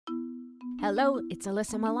Hello, it's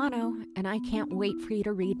Alyssa Milano, and I can't wait for you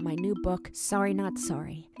to read my new book, Sorry Not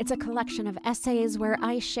Sorry. It's a collection of essays where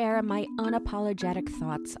I share my unapologetic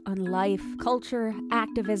thoughts on life, culture,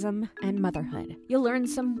 activism, and motherhood. You'll learn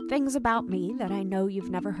some things about me that I know you've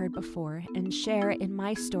never heard before and share in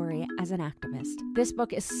my story as an activist. This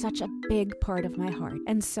book is such a big part of my heart,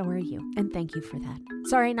 and so are you, and thank you for that.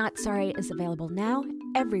 Sorry Not Sorry is available now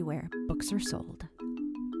everywhere books are sold.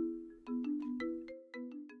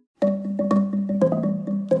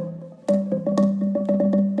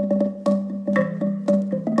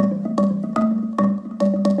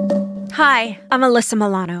 Hi, I'm Alyssa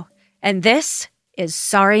Milano, and this is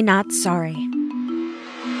Sorry Not Sorry.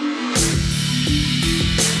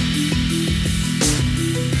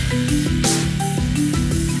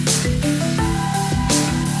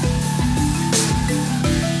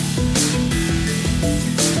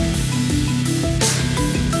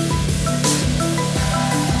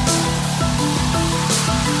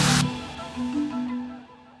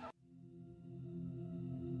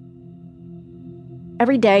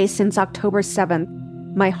 Every day since October 7th,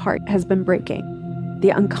 my heart has been breaking. The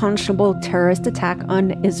unconscionable terrorist attack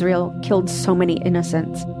on Israel killed so many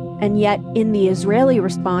innocents. And yet, in the Israeli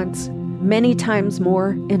response, many times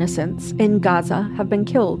more innocents in Gaza have been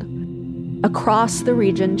killed. Across the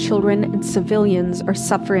region, children and civilians are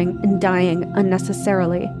suffering and dying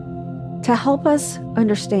unnecessarily. To help us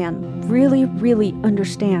understand, really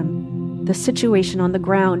understand the situation on the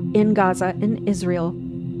ground in Gaza and Israel,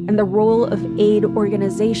 and the role of aid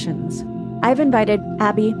organizations, I've invited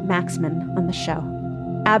Abby Maxman on the show.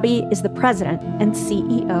 Abby is the president and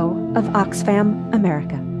CEO of Oxfam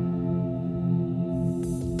America.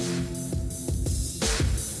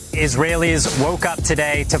 Israelis woke up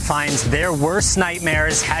today to find their worst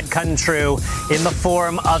nightmares had come true in the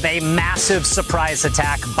form of a massive surprise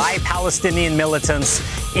attack by Palestinian militants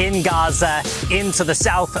in Gaza into the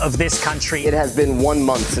south of this country. It has been 1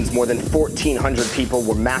 month since more than 1,400 people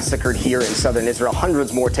were massacred here in southern Israel,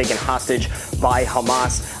 hundreds more taken hostage by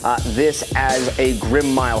Hamas. This, as a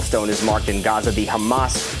grim milestone, is marked in Gaza. The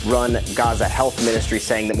Hamas-run Gaza Health Ministry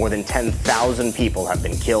saying that more than 10,000 people have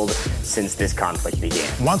been killed since this conflict began.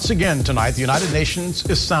 Once again tonight, the United Nations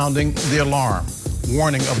is sounding the alarm,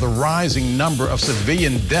 warning of the rising number of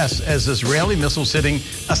civilian deaths as Israeli missiles hitting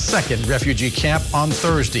a second refugee camp on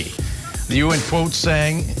Thursday. The UN quotes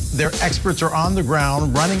saying their experts are on the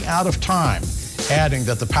ground running out of time, adding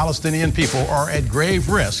that the Palestinian people are at grave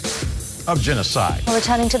risk of genocide.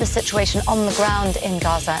 Returning to the situation on the ground in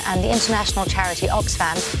Gaza, and the international charity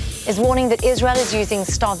Oxfam is warning that Israel is using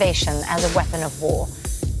starvation as a weapon of war.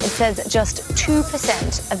 It says just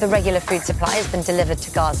 2% of the regular food supply has been delivered to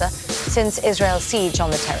Gaza since Israel's siege on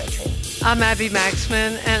the territory. I'm Abby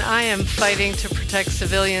Maxman, and I am fighting to protect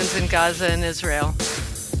civilians in Gaza and Israel.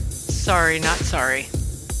 Sorry, not sorry.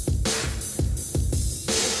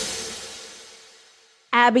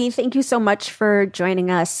 Abby, thank you so much for joining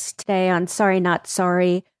us today on Sorry Not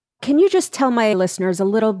Sorry. Can you just tell my listeners a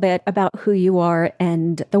little bit about who you are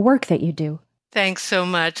and the work that you do? Thanks so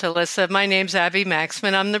much, Alyssa. My name's Abby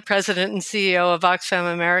Maxman. I'm the president and CEO of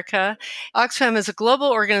Oxfam America. Oxfam is a global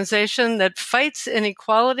organization that fights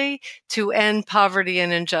inequality to end poverty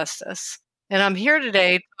and injustice. And I'm here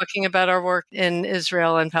today talking about our work in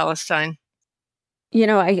Israel and Palestine. You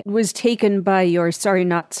know, I was taken by your sorry,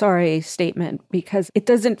 not sorry statement because it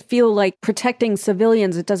doesn't feel like protecting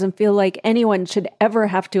civilians. It doesn't feel like anyone should ever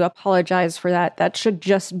have to apologize for that. That should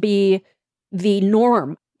just be the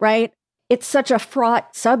norm, right? It's such a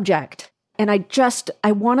fraught subject. And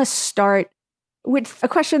I want to start with a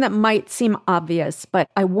question that might seem obvious, but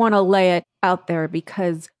I want to lay it out there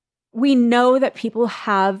because we know that people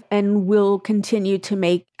have and will continue to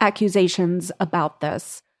make accusations about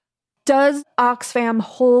this. Does Oxfam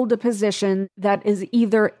hold a position that is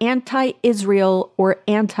either anti-Israel or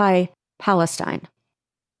anti-Palestine?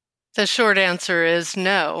 The short answer is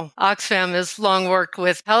no. Oxfam has long worked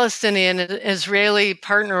with Palestinian and Israeli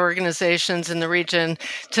partner organizations in the region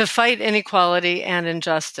to fight inequality and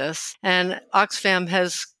injustice. And Oxfam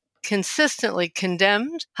has consistently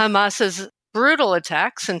condemned Hamas's brutal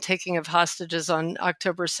attacks and taking of hostages on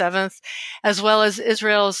October 7th, as well as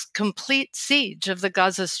Israel's complete siege of the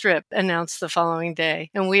Gaza Strip announced the following day.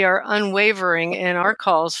 And we are unwavering in our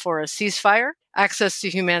calls for a ceasefire, access to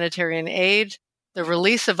humanitarian aid, the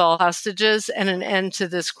release of all hostages, and an end to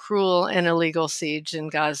this cruel and illegal siege in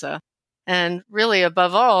Gaza. And really,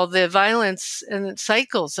 above all, the violence and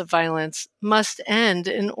cycles of violence must end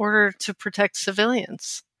in order to protect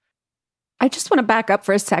civilians. I just want to back up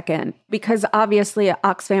for a second because obviously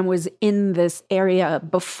Oxfam was in this area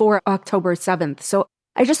before October 7th. So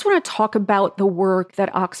I just want to talk about the work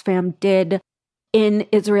that Oxfam did in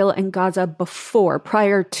Israel and Gaza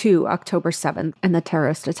prior to October 7th and the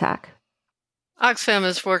terrorist attack. Oxfam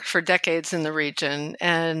has worked for decades in the region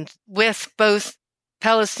and with both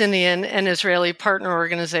Palestinian and Israeli partner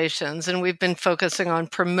organizations, and we've been focusing on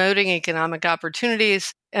promoting economic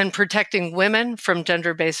opportunities and protecting women from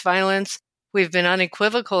gender-based violence. We've been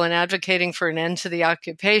unequivocal in advocating for an end to the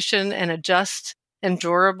occupation and a just and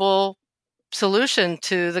durable solution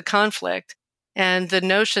to the conflict, and the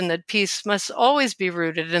notion that peace must always be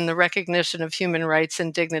rooted in the recognition of human rights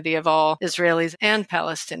and dignity of all Israelis and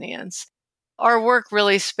Palestinians. Our work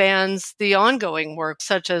really spans the ongoing work,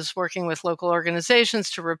 such as working with local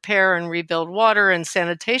organizations to repair and rebuild water and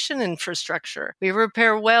sanitation infrastructure. We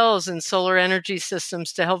repair wells and solar energy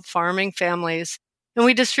systems to help farming families, and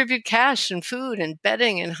we distribute cash and food and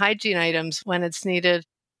bedding and hygiene items when it's needed.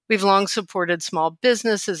 We've long supported small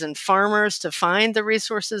businesses and farmers to find the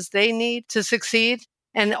resources they need to succeed,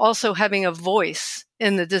 and also having a voice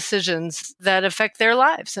in the decisions that affect their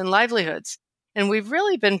lives and livelihoods. And we've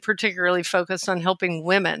really been particularly focused on helping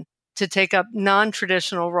women to take up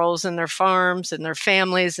non-traditional roles in their farms and their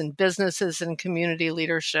families and businesses and community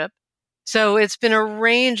leadership. So it's been a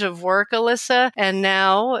range of work, Alyssa. And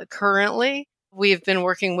now, currently, we've been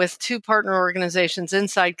working with two partner organizations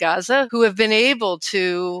inside Gaza who have been able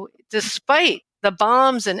to, despite the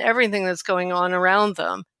bombs and everything that's going on around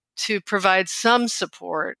them, to provide some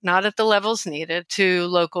support, not at the levels needed, to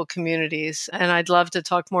local communities. And I'd love to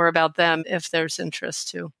talk more about them if there's interest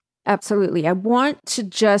too. Absolutely. I want to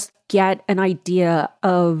just get an idea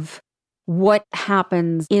of what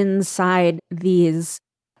happens inside these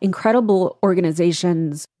incredible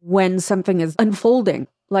organizations when something is unfolding,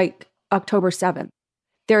 like October 7th.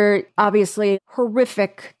 There obviously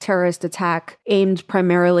horrific terrorist attack aimed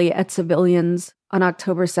primarily at civilians on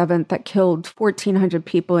October 7th that killed 1,400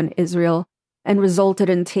 people in Israel and resulted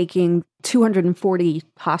in taking 240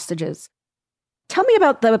 hostages. Tell me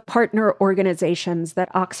about the partner organizations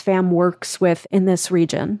that Oxfam works with in this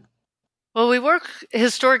region. Well, we work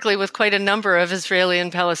historically with quite a number of Israeli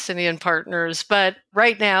and Palestinian partners, but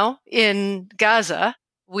right now in Gaza,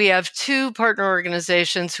 we have two partner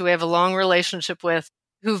organizations who we have a long relationship with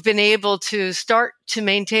who've been able to start to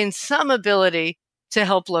maintain some ability to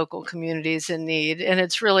help local communities in need. And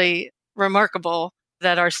it's really remarkable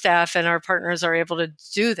that our staff and our partners are able to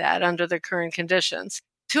do that under the current conditions.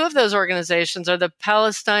 Two of those organizations are the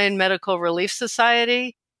Palestine Medical Relief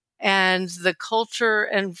Society and the Culture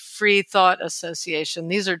and Free Thought Association.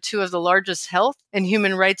 These are two of the largest health and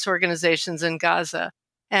human rights organizations in Gaza.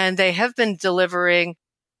 And they have been delivering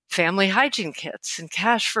family hygiene kits and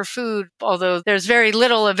cash for food, although there's very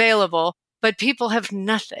little available, but people have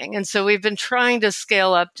nothing. And so we've been trying to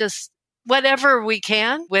scale up just whatever we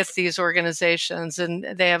can with these organizations. And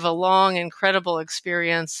they have a long, incredible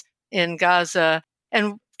experience in Gaza.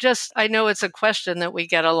 And just, I know it's a question that we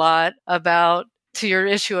get a lot about, to your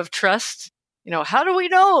issue of trust. How do we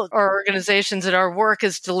know our organizations and our work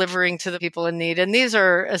is delivering to the people in need? And these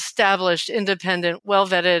are established, independent,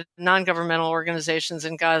 well-vetted, non-governmental organizations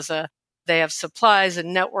in Gaza. They have supplies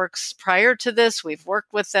and networks prior to this. We've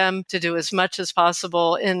worked with them to do as much as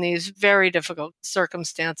possible in these very difficult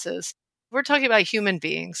circumstances. We're talking about human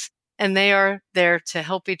beings, and they are there to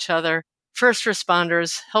help each other. First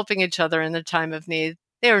responders helping each other in the time of need.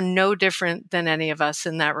 They are no different than any of us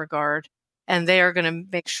in that regard. And they are going to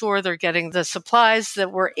make sure they're getting the supplies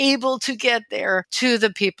that we're able to get there to the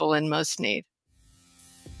people in most need.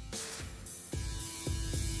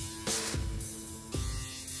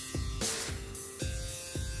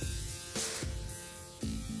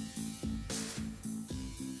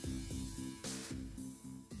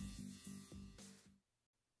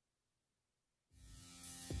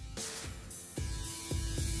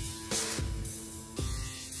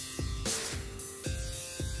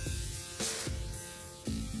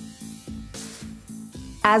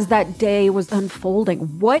 As that day was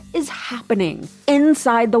unfolding, what is happening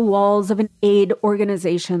inside the walls of an aid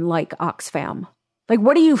organization like Oxfam? Like,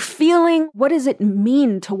 what are you feeling? What does it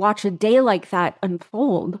mean to watch a day like that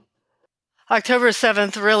unfold? October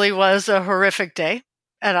 7th really was a horrific day.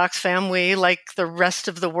 At Oxfam, we, like the rest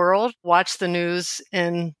of the world, watched the news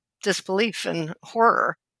in disbelief and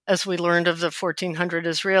horror as we learned of the 1,400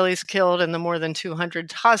 Israelis killed and the more than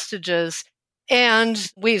 200 hostages.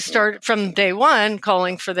 And we start from day one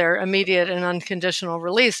calling for their immediate and unconditional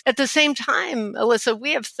release. At the same time, Alyssa,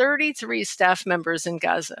 we have 33 staff members in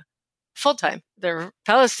Gaza, full-time. They're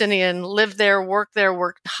Palestinian, live there, work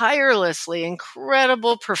tirelessly,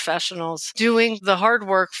 incredible professionals doing the hard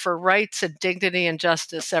work for rights and dignity and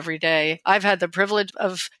justice every day. I've had the privilege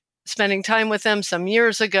of spending time with them some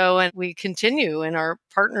years ago, and we continue in our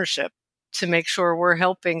partnership to make sure we're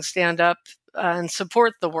helping stand up and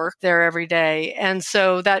support the work there every day. And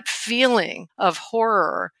so that feeling of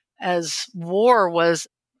horror as war was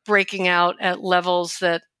breaking out at levels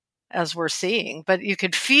that, as we're seeing, but you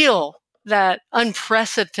could feel that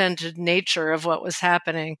unprecedented nature of what was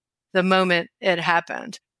happening the moment it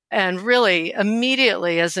happened. And really,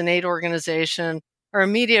 immediately as an aid organization, our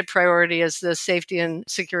immediate priority is the safety and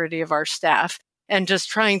security of our staff and just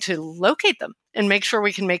trying to locate them and make sure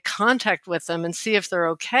we can make contact with them and see if they're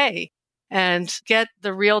okay and get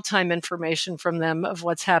the real-time information from them of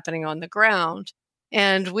what's happening on the ground.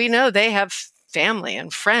 And we know they have family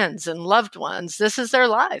and friends and loved ones. This is their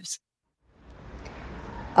lives.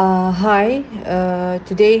 Hi,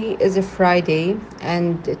 today is a Friday,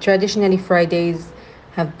 and traditionally Fridays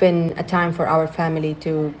have been a time for our family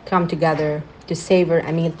to come together, to savor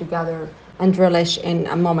a meal together, and relish in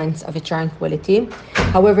a moment of tranquility.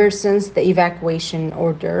 However, since the evacuation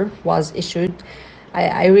order was issued,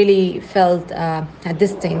 I really felt a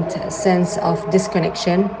distinct sense of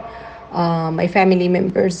disconnection. My family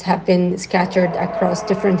members have been scattered across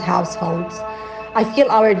different households. I feel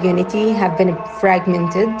our unity have been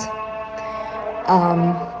fragmented.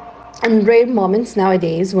 In rare moments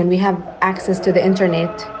nowadays, when we have access to the internet,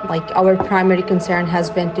 like our primary concern has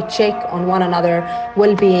been to check on one another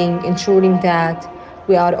well-being, ensuring that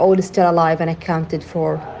we are all still alive and accounted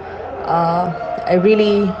for. I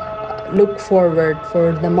really look forward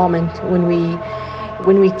for the moment when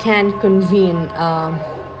we can convene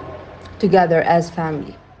together as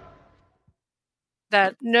family.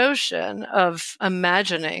 That notion of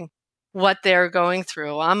imagining what they're going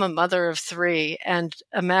through. I'm a mother of 3, and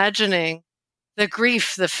imagining the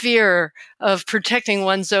grief, the fear of protecting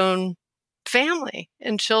one's own family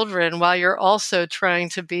and children while you're also trying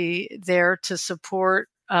to be there to support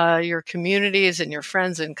your communities and your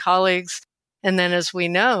friends and colleagues. And then, as we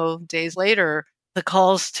know, days later, the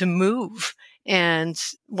calls to move. And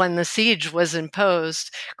when the siege was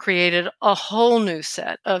imposed, created a whole new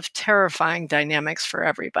set of terrifying dynamics for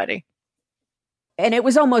everybody. And it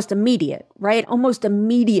was almost immediate, right? Almost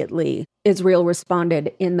immediately, Israel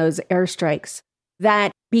responded in those airstrikes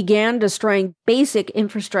that began destroying basic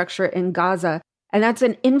infrastructure in Gaza. And that's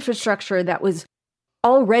an infrastructure that was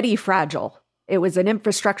already fragile. It was an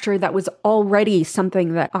infrastructure that was already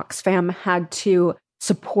something that Oxfam had to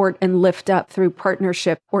support and lift up through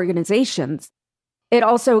partnership organizations. It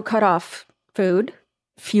also cut off food,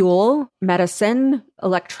 fuel, medicine,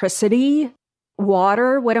 electricity,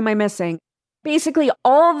 water. What am I missing? Basically,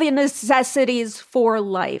 all the necessities for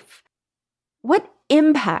life. What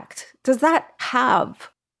impact does that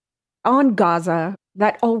have on Gaza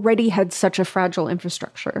that already had such a fragile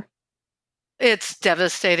infrastructure? It's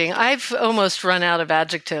devastating. I've almost run out of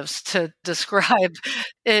adjectives to describe.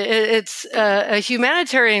 It's a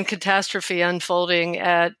humanitarian catastrophe unfolding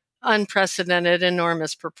at unprecedented,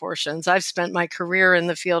 enormous proportions. I've spent my career in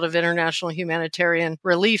the field of international humanitarian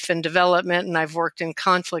relief and development, and I've worked in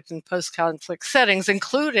conflict and post-conflict settings,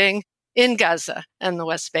 including in Gaza and the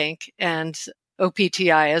West Bank and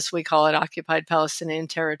OPTI, as we call it, Occupied Palestinian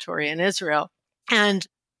Territory in Israel. And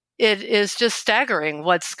it is just staggering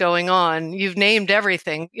what's going on. You've named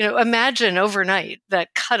everything. Imagine overnight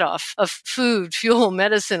that cutoff of food, fuel,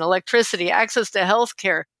 medicine, electricity, access to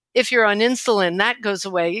healthcare. If you're on insulin, that goes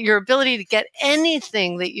away. Your ability to get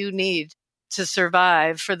anything that you need to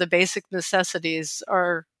survive for the basic necessities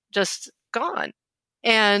are just gone.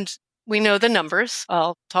 And we know the numbers.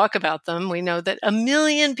 I'll talk about them. We know that 1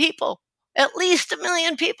 million people, at least 1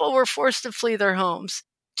 million people, were forced to flee their homes.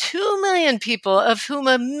 2 million people, of whom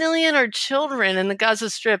 1 million are children in the Gaza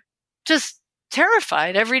Strip, just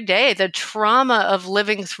terrified every day. The trauma of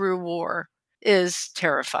living through war is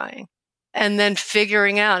terrifying. And then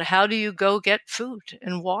figuring out, how do you go get food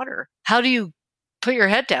and water? How do you put your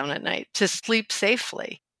head down at night to sleep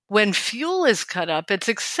safely? When fuel is cut up, it's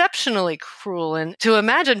exceptionally cruel and to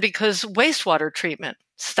imagine, because wastewater treatment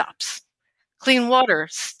stops. Clean water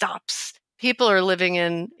stops. People are living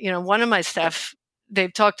in, one of my staff,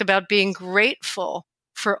 they've talked about being grateful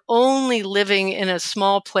for only living in a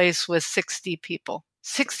small place with 60 people,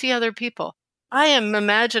 60 other people. I am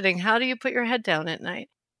imagining, how do you put your head down at night?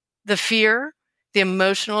 The fear, the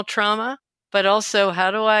emotional trauma, but also,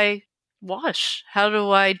 how do I wash? How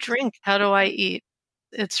do I drink? How do I eat?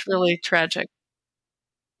 It's really tragic.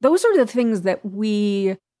 Those are the things that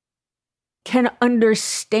we can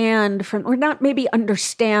understand from, or not maybe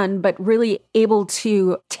understand, but really able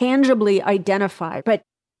to tangibly identify. But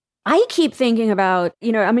I keep thinking about,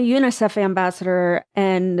 I'm a UNICEF ambassador,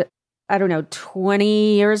 and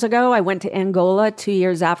 20 years ago. I went to Angola 2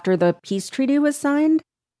 years after the peace treaty was signed.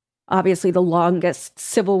 Obviously, the longest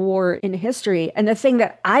civil war in history. And the thing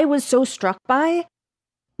that I was so struck by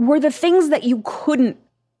were the things that you couldn't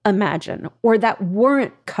imagine or that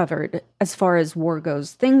weren't covered as far as war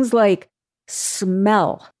goes. Things like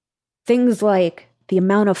smell, things like the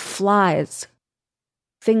amount of flies,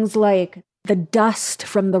 things like the dust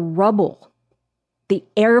from the rubble, the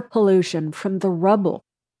air pollution from the rubble,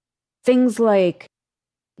 things like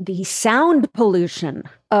the sound pollution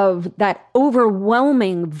of that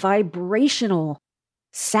overwhelming vibrational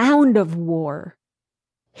sound of war,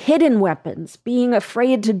 hidden weapons, being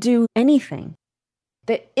afraid to do anything,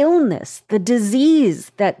 the illness, the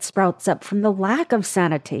disease that sprouts up from the lack of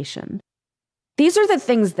sanitation. These are the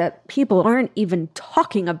things that people aren't even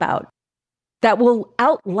talking about that will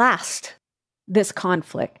outlast this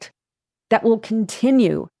conflict, that will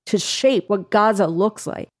continue to shape what Gaza looks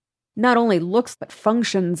like. Not only looks, but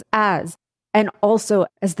functions as, and also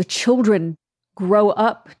as the children grow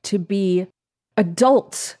up to be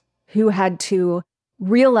adults who had to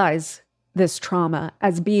realize this trauma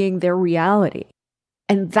as being their reality.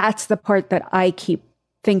 And that's the part that I keep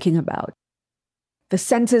thinking about. The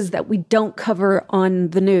senses that we don't cover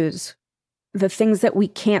on the news, the things that we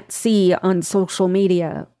can't see on social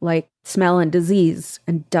media, like smell and disease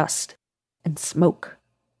and dust and smoke.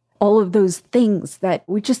 All of those things that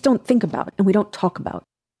we just don't think about and we don't talk about.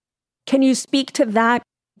 Can you speak to that?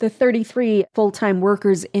 The 33 full-time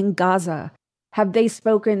workers in Gaza, have they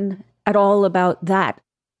spoken at all about that?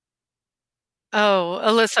 Oh,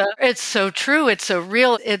 Alyssa, it's so true. It's so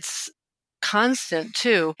real. It's constant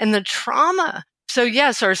too. And the trauma. So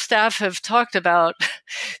yes, our staff have talked about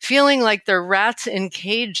feeling like they're rats in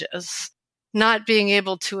cages, not being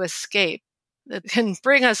able to escape. It can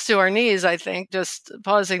bring us to our knees, I think, just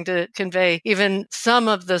pausing to convey even some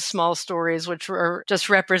of the small stories, which were just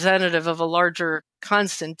representative of a larger,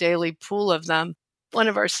 constant daily pool of them. One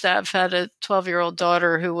of our staff had a 12-year-old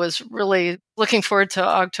daughter who was really looking forward to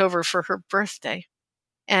October for her birthday.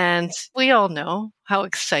 And we all know how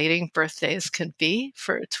exciting birthdays can be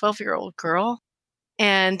for a 12-year-old girl.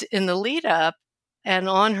 And in the lead up and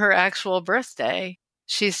on her actual birthday,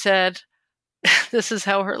 she said, this is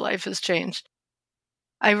how her life has changed.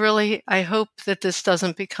 I hope that this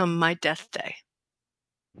doesn't become my death day.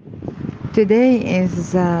 Today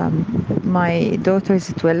is my daughter's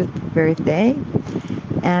 12th birthday.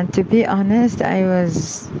 And to be honest, I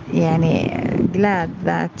was glad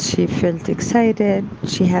that she felt excited.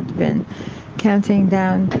 She had been counting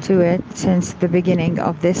down to it since the beginning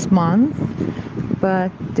of this month.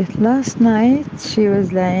 But last night she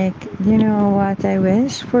was like, you know what I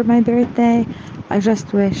wish for my birthday? I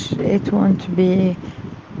just wish it won't be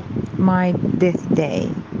my death day.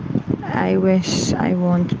 I wish I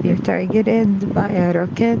won't be targeted by a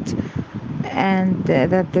rocket, and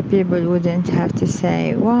that the people wouldn't have to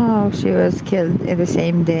say, wow, she was killed in the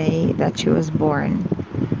same day that she was born.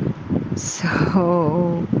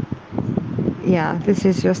 So yeah, this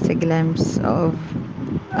is just a glimpse of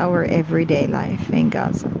our everyday life in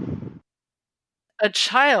Gaza. A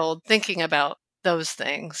child thinking about those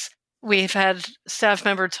things. We've had staff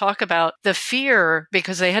member talk about the fear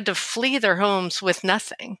because they had to flee their homes with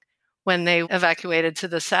nothing when they evacuated to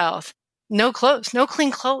the south. No clothes, no clean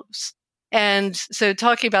clothes. And so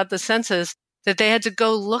talking about the senses that they had to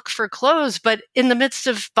go look for clothes, but in the midst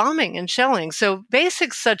of bombing and shelling. So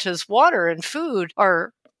basics such as water and food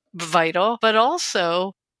are vital, but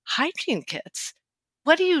also hygiene kits.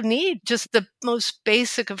 What do you need? Just the most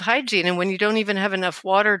basic of hygiene. And when you don't even have enough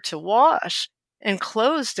water to wash and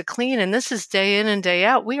clothes to clean, and this is day in and day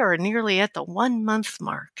out, we are nearly at the 1 month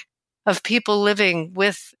mark of people living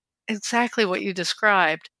with exactly what you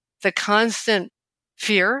described, the constant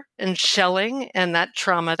fear and shelling and that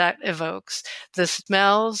trauma that evokes, the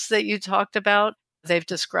smells that you talked about. They've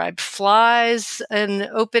described flies in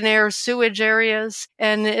open air sewage areas,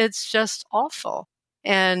 and it's just awful.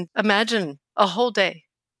 And imagine a whole day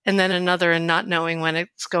and then another and not knowing when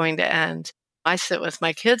it's going to end. I sit with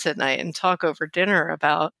my kids at night and talk over dinner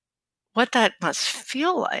about what that must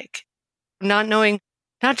feel like, not knowing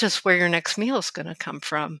not just where your next meal is going to come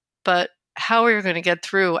from, but how you're going to get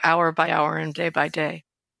through hour by hour and day by day.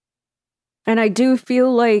 And I do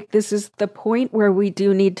feel like this is the point where we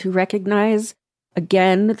do need to recognize,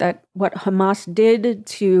 again, that what Hamas did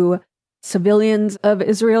to civilians of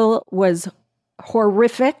Israel was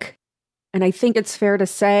horrific. And I think it's fair to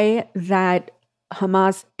say that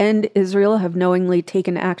Hamas and Israel have knowingly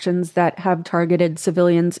taken actions that have targeted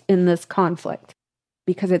civilians in this conflict.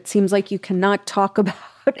 Because it seems like you cannot talk about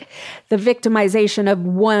the victimization of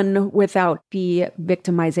one without the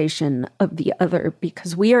victimization of the other,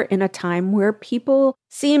 because we are in a time where people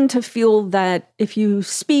seem to feel that if you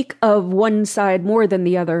speak of one side more than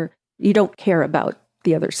the other, you don't care about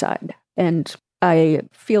the other side. And I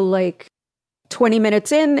feel like 20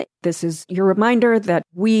 minutes in, this is your reminder that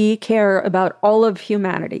we care about all of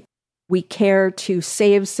humanity. We care to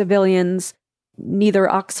save civilians. Neither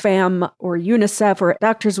Oxfam or UNICEF or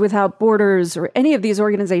Doctors Without Borders or any of these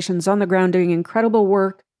organizations on the ground doing incredible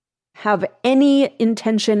work have any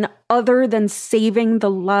intention other than saving the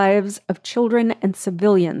lives of children and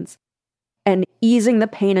civilians and easing the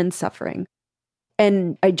pain and suffering.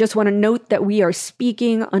 And I just want to note that we are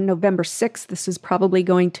speaking on November 6th. This is probably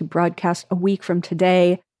going to broadcast a week from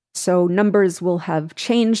today. So numbers will have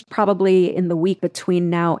changed probably in the week between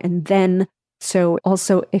now and then. So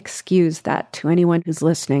also excuse that to anyone who's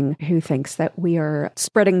listening who thinks that we are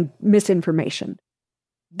spreading misinformation.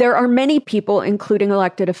 There are many people, including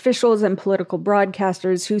elected officials and political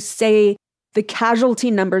broadcasters, who say the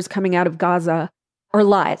casualty numbers coming out of Gaza are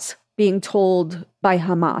lies being told by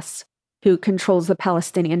Hamas, who controls the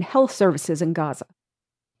Palestinian health services in Gaza.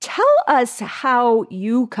 Tell us how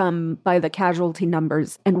you come by the casualty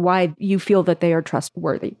numbers and why you feel that they are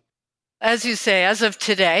trustworthy. As you say, as of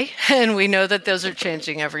today, and we know that those are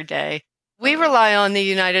changing every day, we rely on the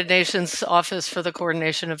United Nations Office for the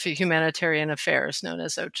Coordination of Humanitarian Affairs, known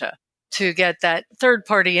as OCHA, to get that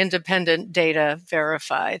third-party independent data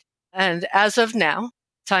verified. And as of now,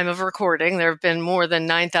 time of recording, there have been more than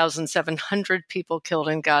 9,700 people killed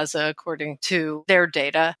in Gaza, according to their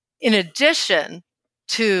data, in addition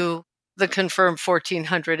to the confirmed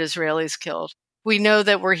 1,400 Israelis killed. We know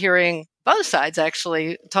that we're hearing both sides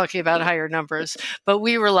actually talking about higher numbers, but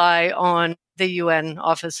we rely on the UN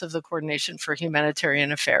Office of the Coordination for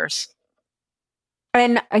Humanitarian Affairs.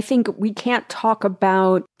 And I think we can't talk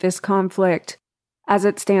about this conflict as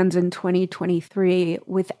it stands in 2023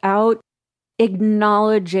 without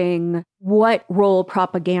acknowledging what role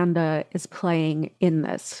propaganda is playing in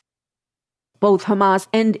this. Both Hamas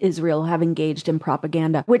and Israel have engaged in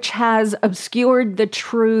propaganda, which has obscured the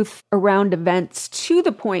truth around events to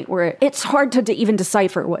the point where it's hard to even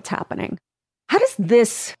decipher what's happening. How does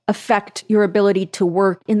this affect your ability to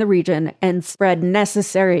work in the region and spread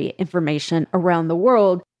necessary information around the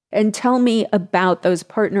world? And tell me about those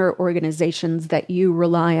partner organizations that you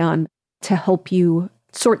rely on to help you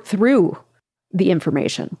sort through the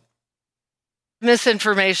information.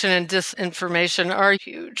 Misinformation and disinformation are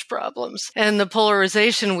huge problems. And the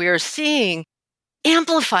polarization we are seeing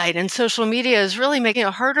amplified in social media is really making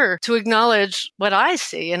it harder to acknowledge what I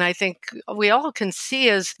see. And I think we all can see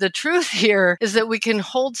as the truth here is that we can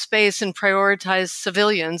hold space and prioritize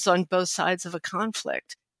civilians on both sides of a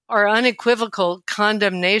conflict. Our unequivocal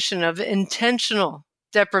condemnation of intentional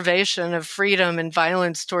deprivation of freedom and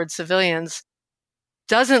violence towards civilians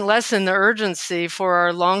doesn't lessen the urgency for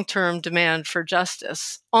our long-term demand for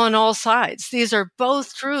justice on all sides. These are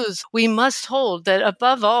both truths we must hold, that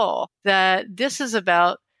above all, that this is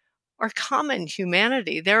about our common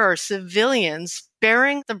humanity. There are civilians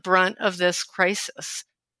bearing the brunt of this crisis,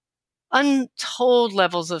 untold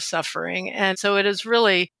levels of suffering. And so it is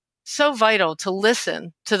really so vital to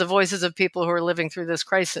listen to the voices of people who are living through this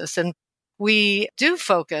crisis. And we do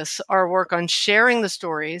focus our work on sharing the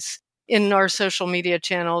stories in our social media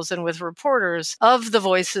channels and with reporters of the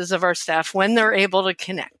voices of our staff when they're able to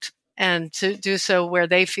connect and to do so where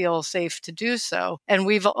they feel safe to do so. And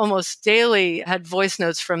we've almost daily had voice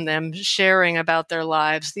notes from them sharing about their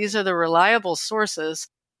lives. These are the reliable sources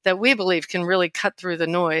that we believe can really cut through the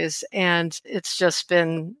noise. And it's just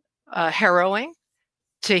been harrowing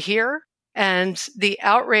to hear. And the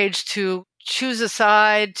outrage to choose a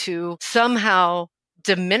side, to somehow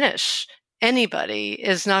diminish anybody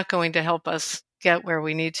is not going to help us get where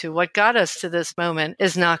we need to. What got us to this moment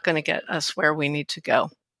is not going to get us where we need to go.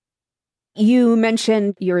 You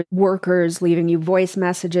mentioned your workers leaving you voice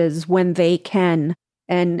messages when they can,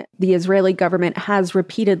 and the Israeli government has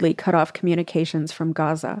repeatedly cut off communications from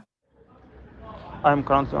Gaza. I'm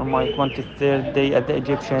currently on my 23rd day at the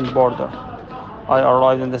Egyptian border. I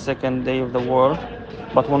arrived on the second day of the war,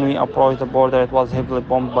 but when we approached the border, it was heavily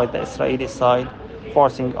bombed by the Israeli side,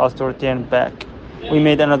 forcing us to return back. We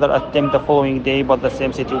made another attempt the following day, but the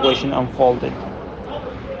same situation unfolded.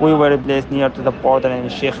 We were placed near to the border in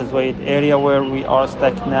Sheikh Zayed area where we are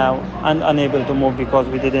stuck now and unable to move because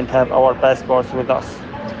we didn't have our passports with us.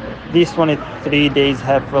 These 23 days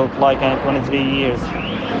have felt like 23 years,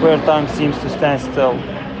 where time seems to stand still,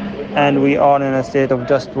 and we are in a state of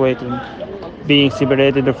just waiting. Being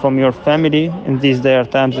separated from your family in these dire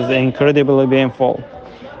times is incredibly painful.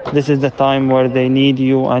 This is the time where they need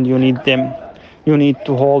you and you need them. You need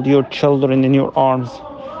to hold your children in your arms,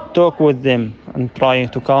 talk with them, and try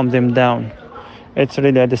to calm them down. It's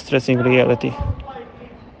really a distressing reality.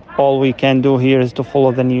 All we can do here is to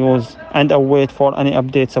follow the news and await for any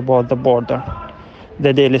updates about the border.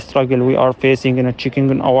 The daily struggle we are facing in checking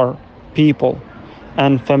on our people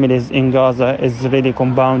and families in Gaza is really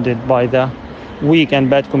compounded by the weak and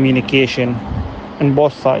bad communication on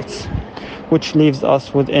both sides, which leaves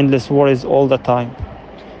us with endless worries all the time.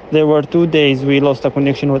 There were 2 days we lost a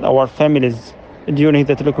connection with our families during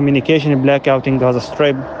the telecommunication blackout in Gaza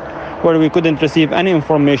Strip, where we couldn't receive any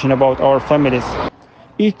information about our families.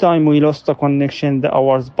 Each time we lost a connection, the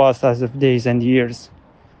hours passed as if days and years.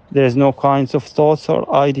 There's no kinds of thoughts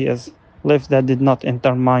or ideas left that did not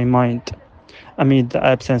enter my mind amid the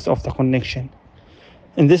absence of the connection.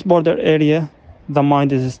 In this border area, the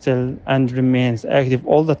mind is still and remains active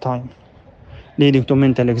all the time, leading to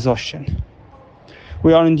mental exhaustion.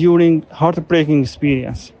 We are enduring heartbreaking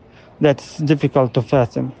experience that's difficult to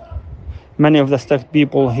fathom. Many of the stuck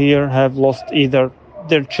people here have lost either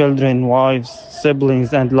their children, wives,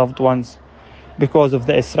 siblings, and loved ones because of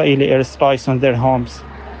the Israeli airstrikes on their homes.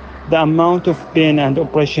 The amount of pain and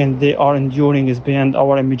oppression they are enduring is beyond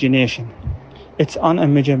our imagination. It's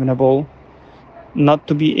unimaginable not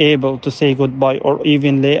to be able to say goodbye or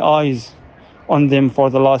even lay eyes on them for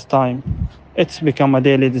the last time. It's become a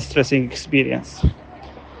daily distressing experience.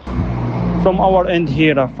 From our end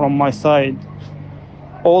here, from my side,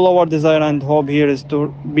 all our desire and hope here is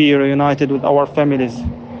to be reunited with our families,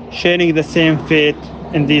 sharing the same fate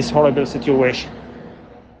in this horrible situation.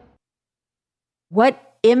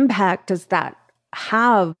 What impact does that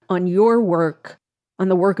have on your work, on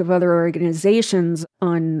the work of other organizations,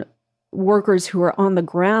 on workers who are on the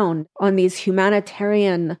ground, on these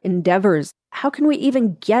humanitarian endeavors? How can we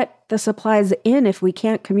even get the supplies in if we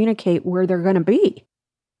can't communicate where they're going to be?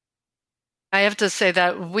 I have to say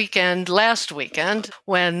that last weekend,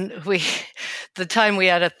 the time we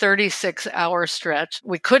had a 36-hour stretch,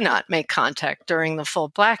 we could not make contact during the full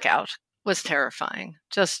blackout was terrifying,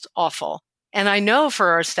 just awful. And I know for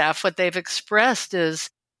our staff, what they've expressed is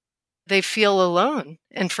they feel alone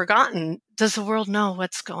and forgotten. Does the world know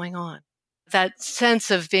what's going on? That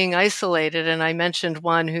sense of being isolated. And I mentioned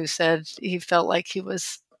one who said he felt like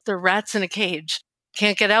the rats in a cage,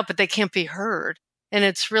 can't get out, but they can't be heard. And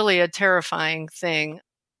it's really a terrifying thing.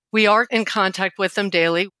 We are in contact with them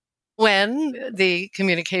daily when the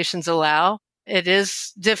communications allow. It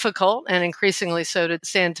is difficult and increasingly so to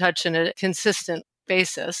stay in touch in a consistent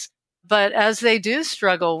basis. But as they do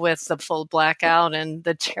struggle with the full blackout and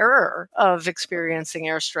the terror of experiencing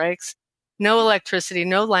airstrikes, no electricity,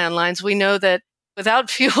 no landlines, we know that without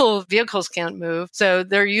fuel, vehicles can't move. So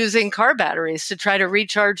they're using car batteries to try to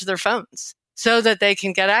recharge their phones so that they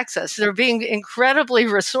can get access. They're being incredibly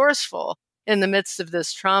resourceful in the midst of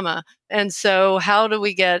this trauma. And so how do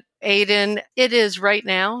we get aid in? It is right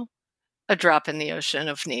now a drop in the ocean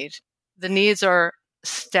of need. The needs are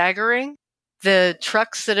staggering. The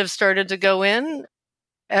trucks that have started to go in,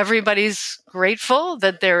 everybody's grateful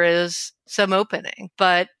that there is some opening.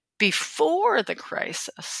 But before the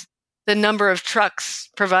crisis, the number of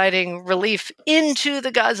trucks providing relief into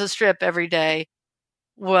the Gaza Strip every day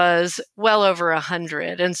was well over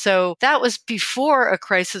 100. And so that was before a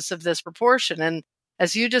crisis of this proportion. And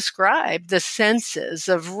as you described, the senses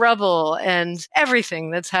of rubble and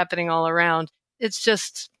everything that's happening all around, it's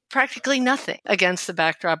just practically nothing against the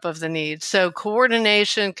backdrop of the need. So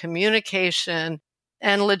coordination, communication,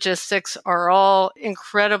 and logistics are all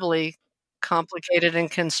incredibly complicated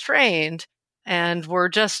and constrained. And we're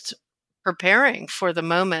just preparing for the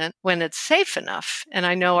moment when it's safe enough. And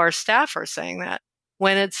I know our staff are saying that,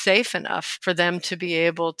 when it's safe enough for them to be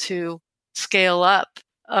able to scale up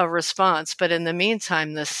a response. But in the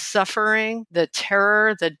meantime, the suffering, the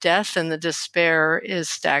terror, the death, and the despair is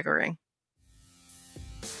staggering.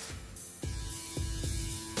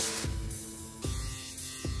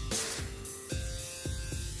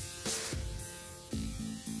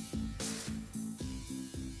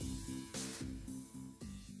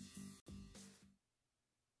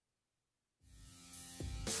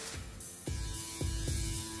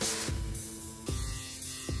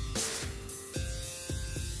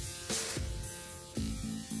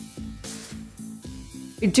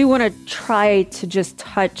 I do want to try to just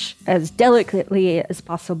touch as delicately as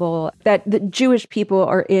possible that the Jewish people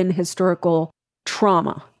are in historical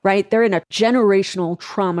trauma, right? They're in a generational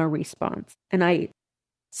trauma response. And I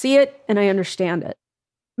see it and I understand it.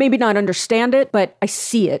 Maybe not understand it, but I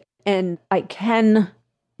see it and I can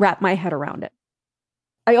wrap my head around it.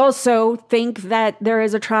 I also think that there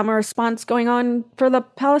is a trauma response going on for the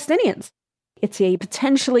Palestinians. It's a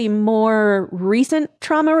potentially more recent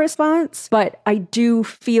trauma response, but I do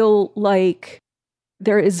feel like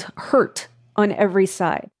there is hurt on every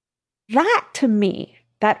side. That, to me,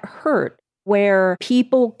 that hurt where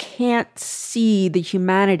people can't see the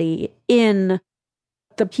humanity in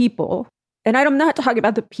the people. And I'm not talking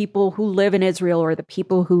about the people who live in Israel or the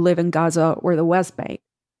people who live in Gaza or the West Bank.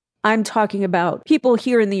 I'm talking about people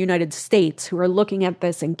here in the United States who are looking at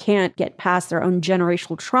this and can't get past their own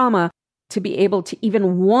generational trauma to be able to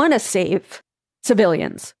even want to save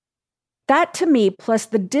civilians. That, to me, plus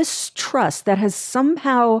the distrust that has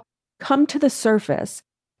somehow come to the surface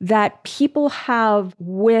that people have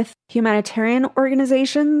with humanitarian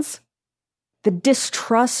organizations, the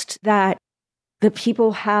distrust that the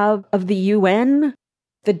people have of the UN,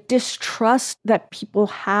 the distrust that people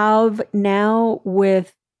have now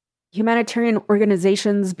with humanitarian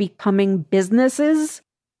organizations becoming businesses.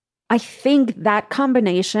 I think that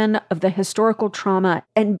combination of the historical trauma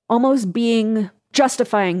and almost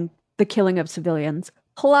justifying the killing of civilians,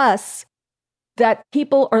 plus that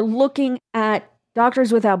people are looking at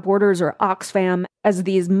Doctors Without Borders or Oxfam as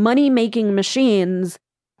these money-making machines,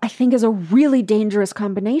 I think is a really dangerous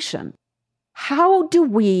combination. How do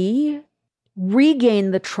we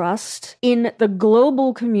regain the trust in the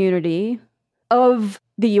global community of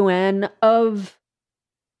the UN, of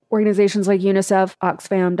organizations like UNICEF,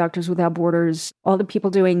 Oxfam, Doctors Without Borders, all the people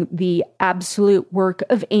doing the absolute work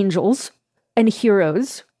of angels and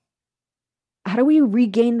heroes? How do we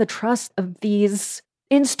regain the trust of these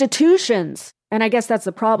institutions? And I guess that's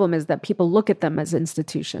the problem, is that people look at them as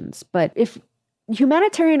institutions. But if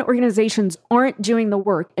humanitarian organizations aren't doing the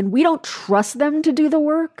work and we don't trust them to do the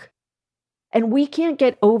work, and we can't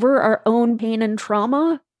get over our own pain and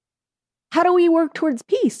trauma, how do we work towards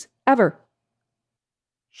peace ever?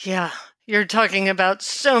 Yeah, you're talking about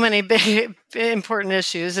so many big, important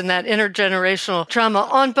issues and that intergenerational trauma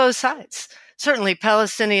on both sides. Certainly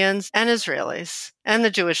Palestinians and Israelis and the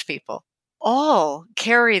Jewish people all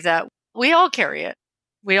carry that. We all carry it.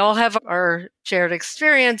 We all have our shared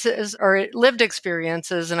experiences, our lived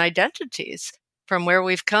experiences and identities from where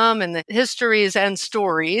we've come and the histories and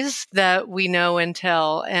stories that we know and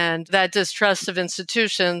tell. And that distrust of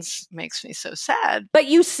institutions makes me so sad. But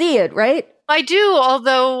you see it, right? I do,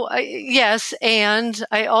 although, yes, and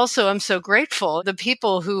I also am so grateful. The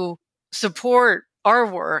people who support our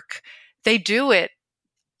work, they do it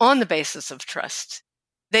on the basis of trust.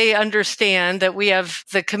 They understand that we have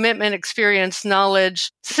the commitment, experience,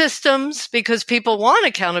 knowledge, systems, because people want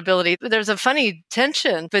accountability. There's a funny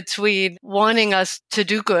tension between wanting us to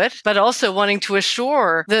do good, but also wanting to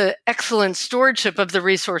assure the excellent stewardship of the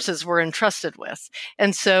resources we're entrusted with.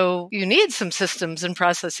 And so you need some systems and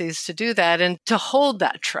processes to do that and to hold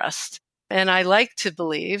that trust. And I like to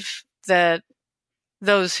believe that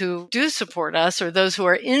those who do support us, or those who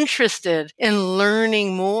are interested in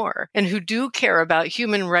learning more and who do care about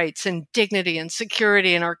human rights and dignity and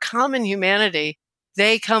security and our common humanity,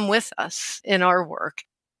 they come with us in our work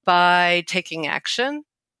by taking action,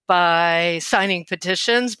 by signing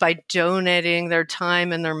petitions, by donating their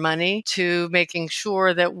time and their money to making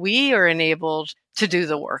sure that we are enabled to do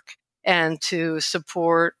the work and to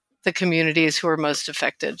support the communities who are most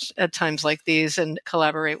affected at times like these and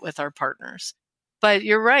collaborate with our partners. But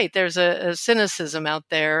you're right, there's a cynicism out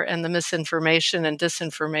there, and the misinformation and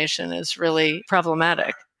disinformation is really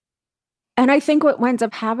problematic. And I think what winds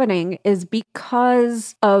up happening is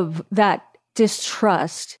because of that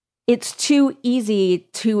distrust, it's too easy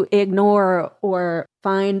to ignore or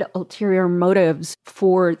find ulterior motives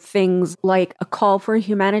for things like a call for a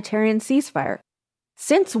humanitarian ceasefire.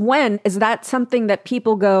 Since when is that something that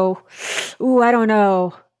people go, ooh, I don't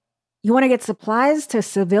know. You want to get supplies to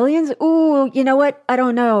civilians? Ooh, you know what? I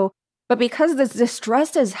don't know. But because this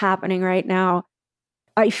distrust is happening right now,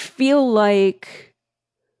 I feel like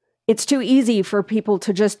it's too easy for people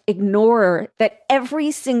to just ignore that every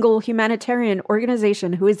single humanitarian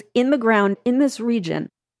organization who is in the ground in this region,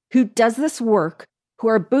 who does this work, who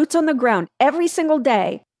are boots on the ground every single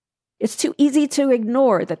day, it's too easy to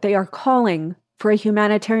ignore that they are calling for a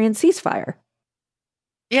humanitarian ceasefire.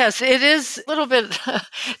 Yes, it is a little bit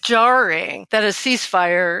jarring that a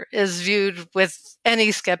ceasefire is viewed with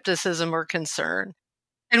any skepticism or concern.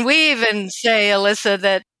 And we even say, Alyssa,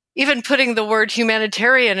 that even putting the word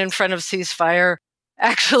humanitarian in front of ceasefire,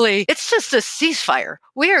 actually, it's just a ceasefire.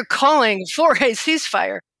 We are calling for a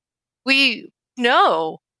ceasefire. We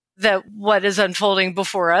know that what is unfolding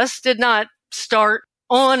before us did not start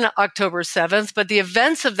on October 7th, but the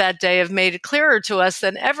events of that day have made it clearer to us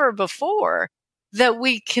than ever before that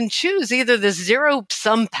we can choose either the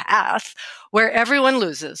zero-sum path where everyone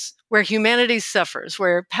loses, where humanity suffers,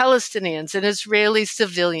 where Palestinians and Israeli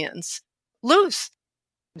civilians lose.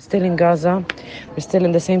 I'm still in Gaza. We're still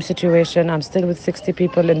in the same situation. I'm still with 60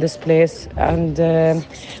 people in this place, and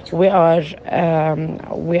we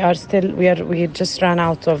just ran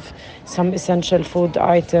out of some essential food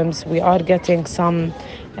items. We are getting some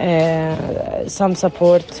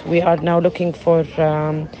support. We are now looking for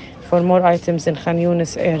more items in Khan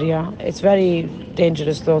Yunis area. It's very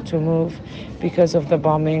dangerous though to move because of the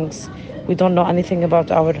bombings. We don't know anything about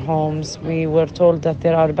our homes. We were told that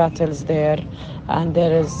there are battles there, and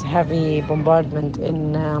there is heavy bombardment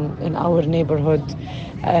in our neighborhood.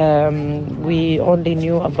 We only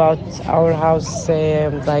knew about our house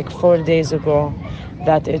like 4 days ago,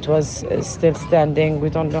 that it was still standing. We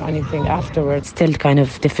don't know anything afterwards. Still kind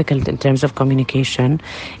of difficult in terms of communication.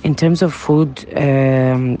 In terms of food,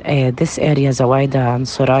 this area, Zawaida and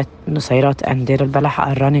Nusayrat and Deir al-Balah,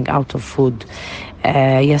 are running out of food.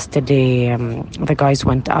 Yesterday, the guys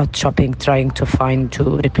went out shopping, trying to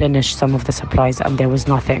replenish some of the supplies, and there was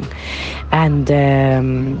nothing. And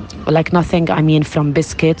like nothing, I mean, from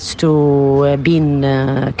biscuits to bean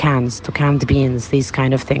cans, to canned beans, these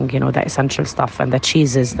kind of thing, the essential stuff, and the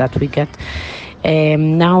cheeses that we get.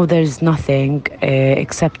 Now there's nothing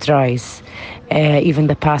except rice. Even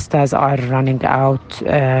the pastas are running out.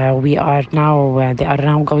 They are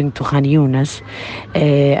now going to Khan Yunis,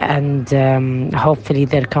 and hopefully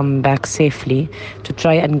they'll come back safely to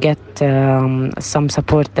try and get some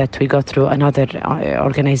support that we got through another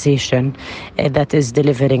organization that is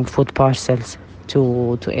delivering food parcels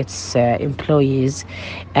to its employees,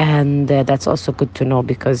 and that's also good to know,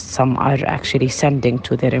 because some are actually sending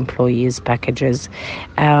to their employees packages.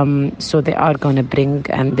 So they are going to bring,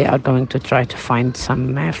 and they are going to try to find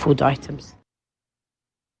some food items.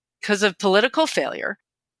 Because of political failure,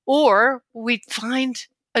 or we find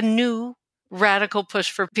a new radical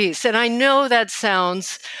push for peace. And I know that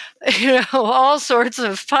sounds, all sorts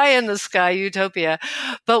of pie in the sky utopia,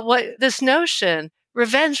 but what this notion,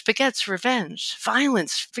 revenge begets revenge.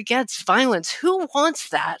 Violence begets violence. Who wants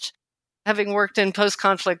that? Having worked in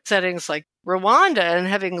post-conflict settings like Rwanda and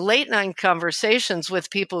having late-night conversations with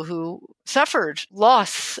people who suffered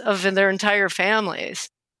loss of their entire families,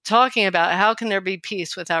 talking about how can there be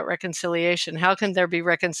peace without reconciliation? How can there be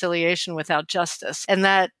reconciliation without justice? And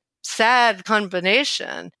that sad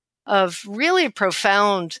combination of really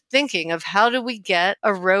profound thinking of how do we get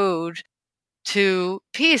a road to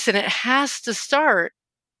peace. And it has to start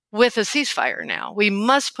with a ceasefire now. We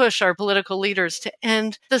must push our political leaders to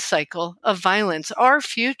end the cycle of violence. Our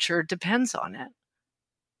future depends on it.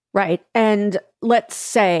 Right. And let's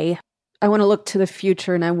say, I want to look to the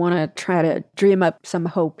future and I want to try to dream up some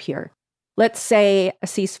hope here. Let's say a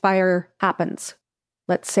ceasefire happens.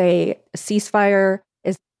 Let's say a ceasefire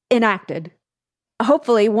is enacted.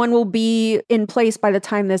 Hopefully, one will be in place by the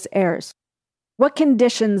time this airs. What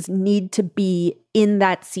conditions need to be in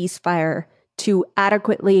that ceasefire to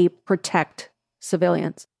adequately protect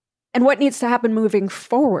civilians? And what needs to happen moving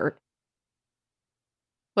forward?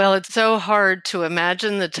 Well, it's so hard to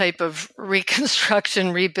imagine the type of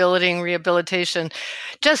reconstruction, rebuilding, rehabilitation,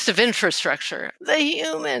 just of infrastructure. The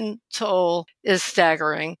human toll is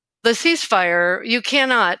staggering. The ceasefire, you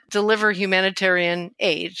cannot deliver humanitarian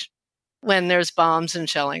aid when there's bombs and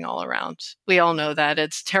shelling all around. We all know that.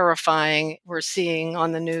 It's terrifying. We're seeing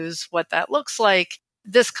on the news what that looks like.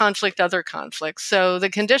 This conflict, other conflicts. So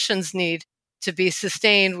the conditions need to be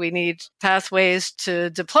sustained. We need pathways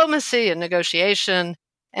to diplomacy and negotiation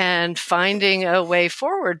and finding a way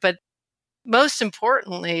forward. But most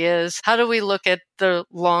importantly is, how do we look at the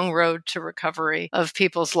long road to recovery of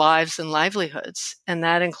people's lives and livelihoods? And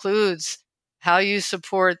that includes how you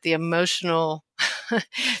support the emotional,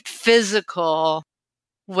 physical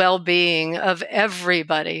well-being of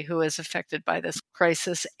everybody who is affected by this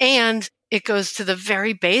crisis. And it goes to the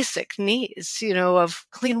very basic needs, of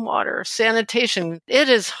clean water, sanitation. It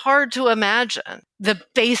is hard to imagine the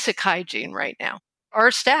basic hygiene right now.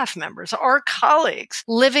 Our staff members, our colleagues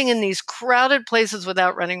living in these crowded places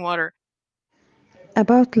without running water.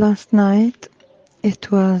 About last night, it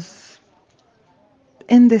was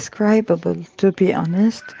indescribable, to be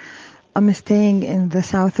honest. I'm staying in the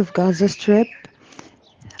south of Gaza Strip,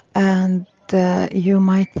 and you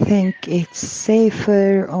might think it's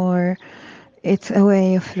safer or it's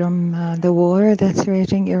away from the war that's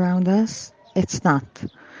raging around us. It's not.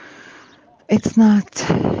 It's not.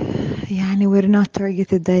 We're not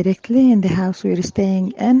targeted directly in the house we're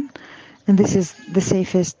staying in, and this is the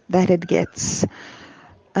safest that it gets.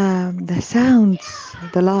 The sounds,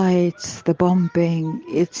 the lights, the bombing,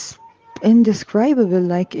 it's indescribable.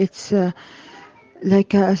 Like it's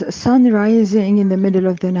like a sun rising in the middle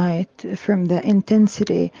of the night from the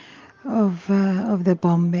intensity of the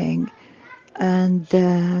bombing. And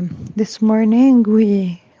this morning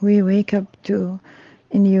we wake up to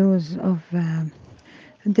news of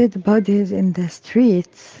dead bodies in the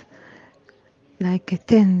streets, like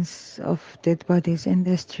tens of dead bodies in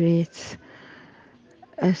the streets.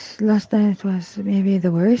 As last night was maybe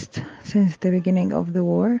the worst since the beginning of the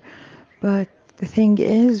war, but the thing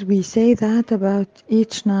is, we say that about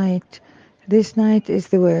each night. This night is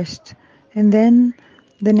the worst, and then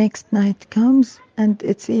the next night comes and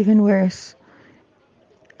it's even worse,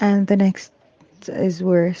 and the next is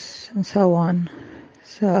worse, and so on.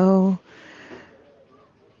 So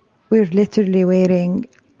we're literally waiting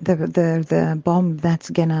the bomb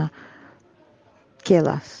that's gonna kill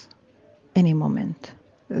us any moment.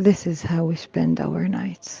 This is how we spend our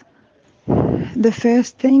nights. The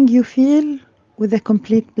first thing you feel with a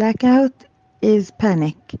complete blackout is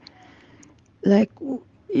panic. Like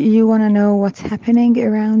you want to know what's happening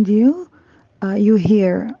around you. You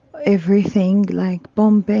hear everything like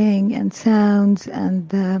bombing and sounds and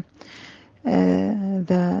the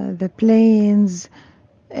planes.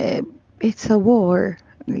 It's a war,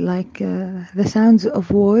 like the sounds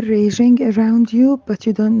of war raging around you, but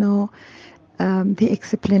you don't know the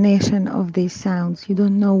explanation of these sounds. You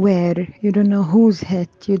don't know where, you don't know who's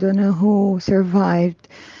hit, you don't know who survived.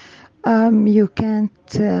 You can't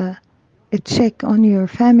check on your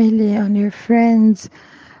family, on your friends.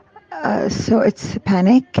 So it's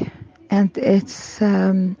panic, and it's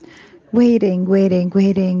waiting,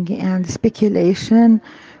 and speculation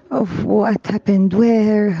of what happened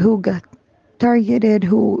where, who got targeted,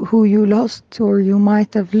 who you lost or you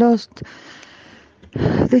might have lost.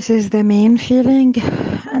 This is the main feeling.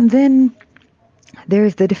 And then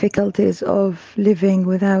there's the difficulties of living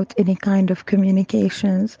without any kind of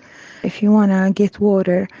communications. If you want to get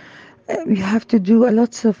water, you have to do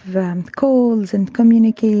lots of calls and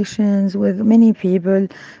communications with many people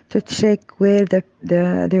to check where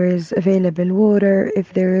there is available water,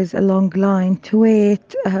 if there is a long line to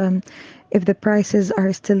wait, if the prices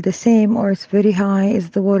are still the same or it's very high,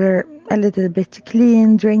 is the water a little bit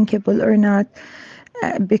clean, drinkable or not.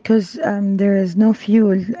 Because there is no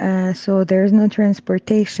fuel, so there is no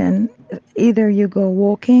transportation. Either you go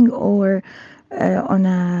walking or on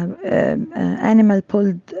a animal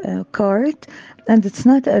pulled cart, and it's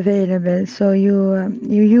not available. So you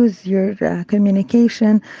use your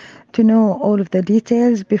communication to know all of the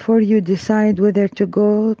details before you decide whether to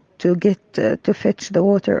go to get to fetch the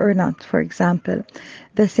water or not. For example,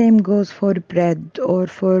 the same goes for bread or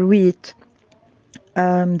for wheat.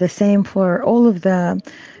 The same for all of the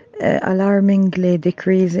alarmingly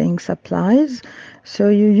decreasing supplies. So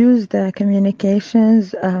you use the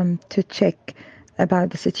communications to check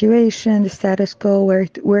about the situation, the status quo,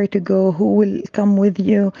 where to go, who will come with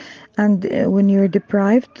you. And when you're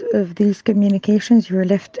deprived of these communications, you're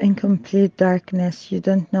left in complete darkness. You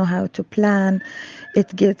don't know how to plan.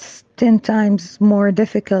 It gets 10 times more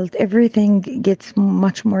difficult. Everything gets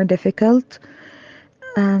much more difficult.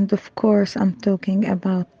 And of course, I'm talking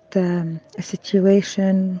about a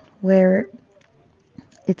situation where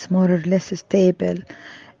it's more or less stable.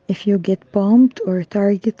 If you get bombed or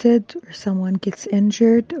targeted, or someone gets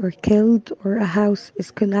injured or killed, or a house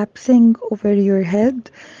is collapsing over your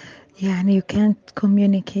head, and you can't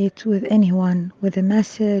communicate with anyone with a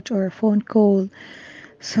message or a phone call.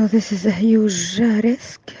 So this is a huge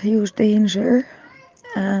risk, huge danger.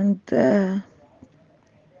 And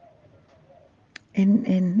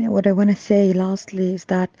what I want to say lastly is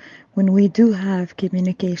that when we do have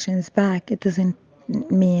communications back, it doesn't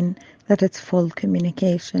mean that it's full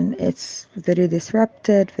communication. It's very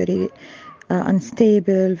disrupted, very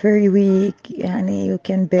unstable, very weak, and you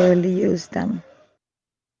can barely use them.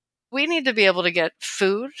 We need to be able to get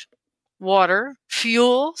food, water,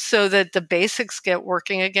 fuel, so that the basics get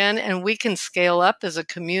working again, and we can scale up as a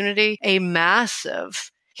community a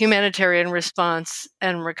massive humanitarian response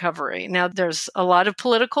and recovery. Now, there's a lot of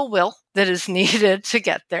political will that is needed to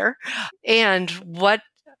get there. And what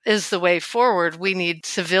is the way forward? We need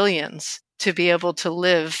civilians to be able to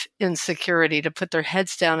live in security, to put their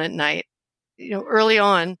heads down at night. Early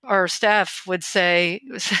on, our staff would say,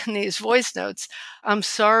 send these voice notes, I'm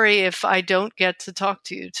sorry if I don't get to talk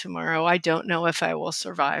to you tomorrow. I don't know if I will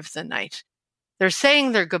survive the night. They're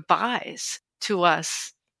saying their goodbyes to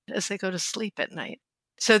us as they go to sleep at night.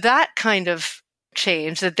 So that kind of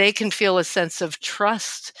change, that they can feel a sense of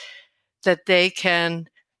trust, that they can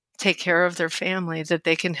take care of their family, that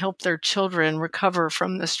they can help their children recover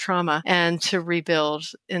from this trauma and to rebuild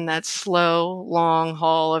in that slow, long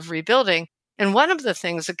haul of rebuilding. And one of the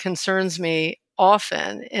things that concerns me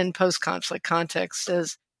often in post-conflict contexts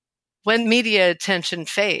is when media attention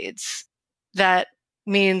fades, that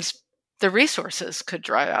means the resources could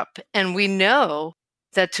dry up. And we know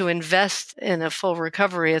that to invest in a full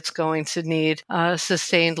recovery, it's going to need a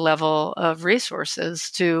sustained level of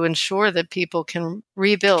resources to ensure that people can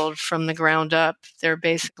rebuild from the ground up their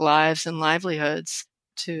basic lives and livelihoods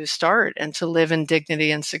to start and to live in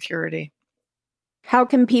dignity and security. How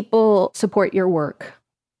can people support your work?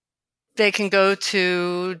 They can go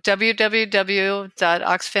to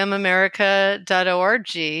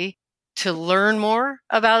www.oxfamamerica.org to learn more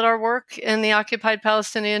about our work in the occupied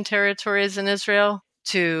Palestinian territories in Israel,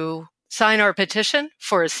 to sign our petition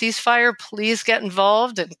for a ceasefire. Please get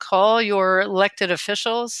involved and call your elected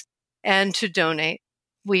officials, and to donate.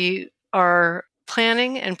 We are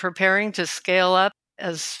planning and preparing to scale up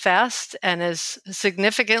as fast and as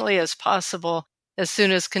significantly as possible as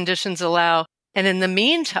soon as conditions allow. And in the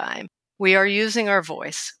meantime, we are using our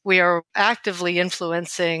voice. We are actively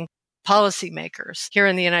influencing policymakers here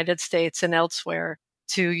in the United States and elsewhere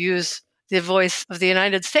to use the voice of the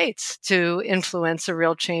United States to influence a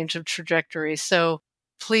real change of trajectory. So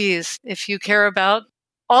please, if you care about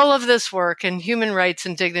all of this work and human rights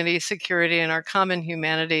and dignity, security, and our common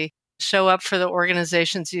humanity, show up for the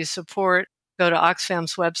organizations you support, go to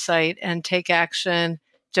Oxfam's website and take action,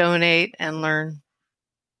 donate, and learn.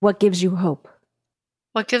 What gives you hope?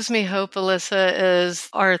 What gives me hope, Alyssa, is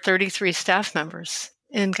our 33 staff members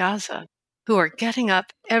in Gaza who are getting up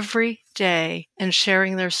every day and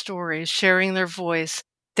sharing their stories, sharing their voice.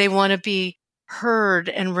 They want to be heard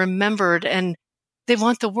and remembered, and they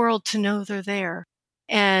want the world to know they're there.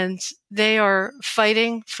 And they are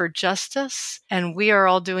fighting for justice, and we are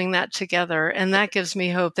all doing that together. And that gives me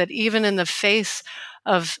hope that even in the face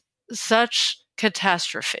of such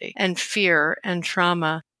catastrophe and fear and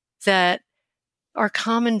trauma, that our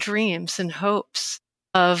common dreams and hopes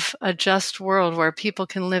of a just world where people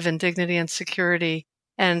can live in dignity and security.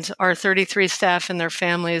 And our 33 staff and their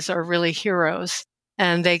families are really heroes,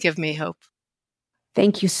 and they give me hope.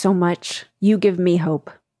 Thank you so much. You give me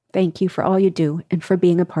hope. Thank you for all you do and for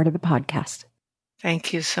being a part of the podcast.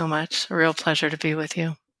 Thank you so much. A real pleasure to be with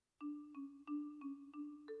you.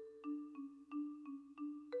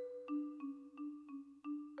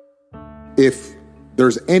 If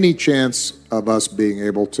there's any chance of us being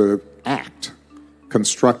able to act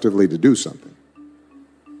constructively to do something,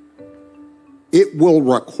 it will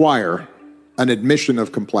require an admission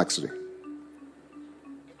of complexity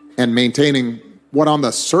and maintaining what on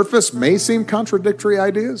the surface may seem contradictory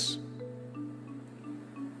ideas.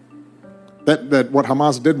 That what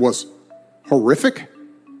Hamas did was horrific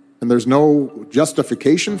and there's no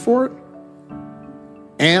justification for it.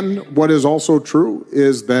 And what is also true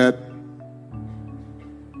is that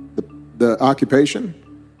the occupation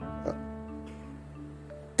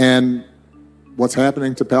and what's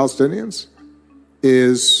happening to Palestinians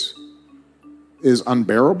is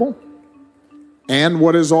unbearable. And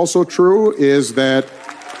what is also true is that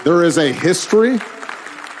there is a history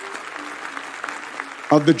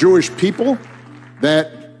of the Jewish people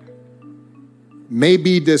that may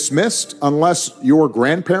be dismissed unless your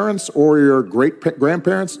grandparents or your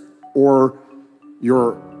great-grandparents or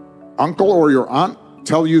your uncle or your aunt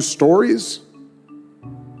tell you stories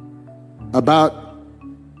about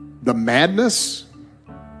the madness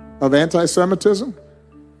of anti-Semitism.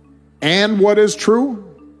 And what is true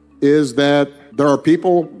is that there are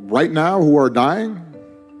people right now who are dying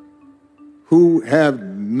who have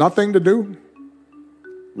nothing to do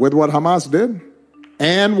with what Hamas did.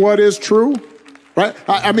 And what is true, right?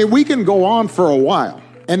 I mean, we can go on for a while.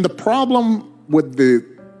 And the problem with the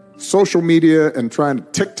social media and trying to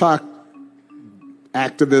TikTok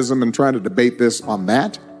activism and trying to debate this on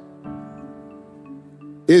that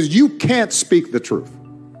is you can't speak the truth.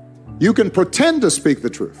 You can pretend to speak the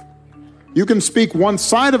truth. You can speak one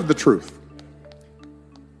side of the truth.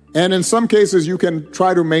 And in some cases, you can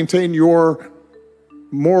try to maintain your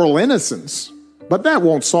moral innocence, but that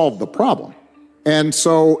won't solve the problem. And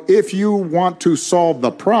so if you want to solve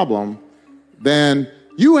the problem, then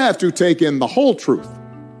you have to take in the whole truth.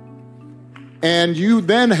 And you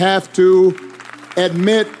then have to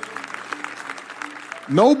admit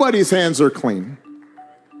nobody's hands are clean,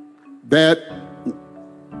 that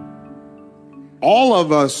all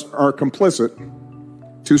of us are complicit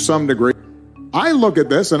to some degree. I look at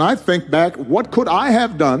this and I think back, what could I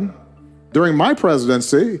have done during my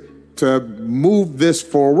presidency to move this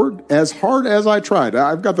forward as hard as I tried?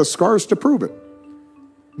 I've got the scars to prove it.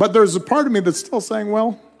 But there's a part of me that's still saying,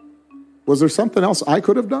 well, was there something else I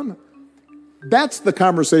could have done? That's the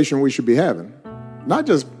conversation we should be having. Not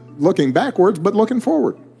just looking backwards, but looking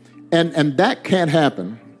forward. And that can't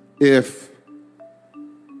happen if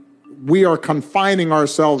we are confining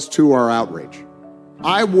ourselves to our outrage.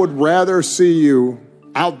 I would rather see you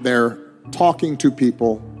out there talking to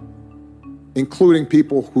people, including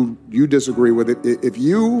people who you disagree with. If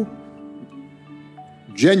you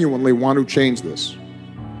genuinely want to change this,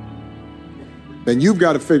 then you've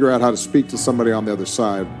got to figure out how to speak to somebody on the other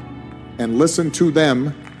side and listen to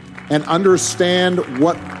them and understand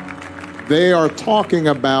what they are talking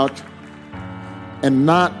about and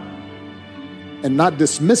not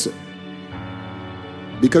dismiss it.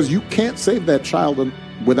 Because you can't save that child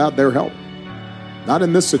without their help. Not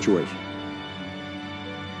in this situation.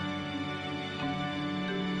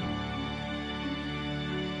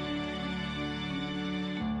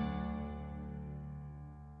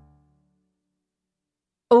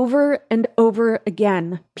 Over and over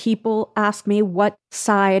again, people ask me what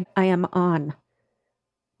side I am on.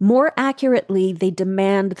 More accurately, they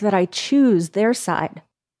demand that I choose their side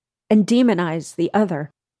and demonize the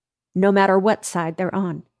other, no matter what side they're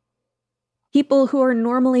on. People who are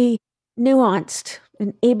normally nuanced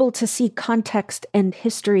and able to see context and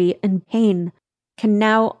history and pain can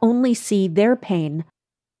now only see their pain,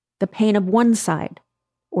 the pain of one side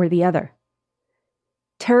or the other.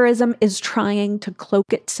 Terrorism is trying to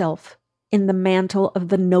cloak itself in the mantle of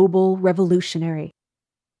the noble revolutionary.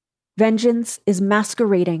 Vengeance is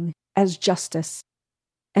masquerading as justice,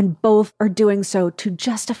 and both are doing so to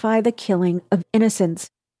justify the killing of innocents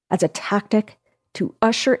as a tactic to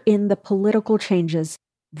usher in the political changes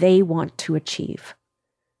they want to achieve.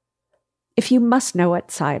 If you must know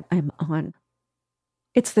what side I'm on,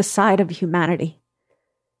 it's the side of humanity.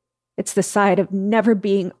 It's the side of never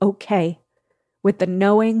being okay with the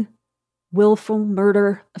knowing, willful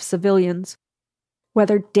murder of civilians,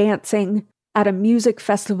 whether dancing at a music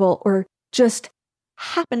festival or just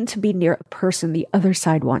happen to be near a person the other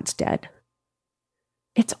side wants dead.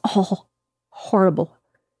 It's all horrible.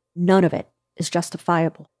 None of it is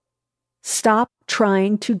justifiable. Stop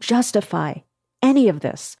trying to justify any of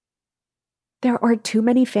this. There are too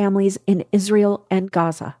many families in Israel and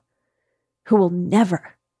Gaza who will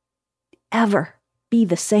never, ever be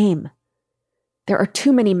the same. There are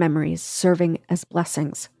too many memories serving as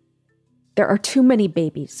blessings. There are too many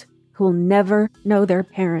babies who will never know their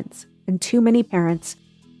parents, and too many parents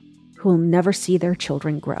who will never see their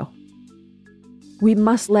children grow. We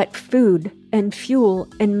must let food and fuel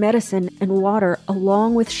and medicine and water,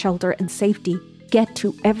 along with shelter and safety, get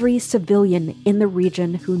to every civilian in the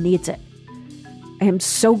region who needs it. I am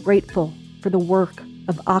so grateful for the work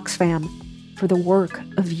of Oxfam, for the work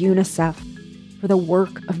of UNICEF, for the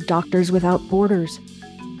work of Doctors Without Borders,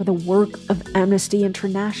 for the work of Amnesty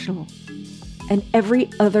International, and every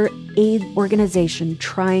other aid organization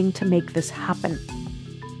trying to make this happen.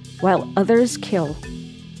 While others kill,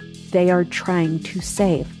 they are trying to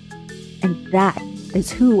save. And that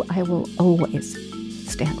is who I will always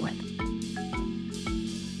stand with.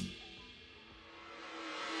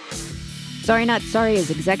 Sorry Not Sorry is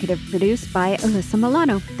executive produced by Alyssa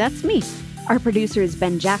Milano. That's me. Our producer is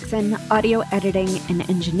Ben Jackson, audio editing and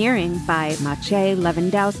engineering by Maciej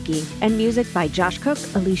Lewandowski, and music by Josh Cook,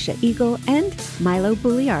 Alicia Eagle, and Milo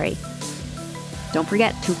Bugliari. Don't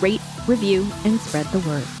forget to rate, review, and spread the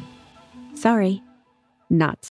word. Sorry, not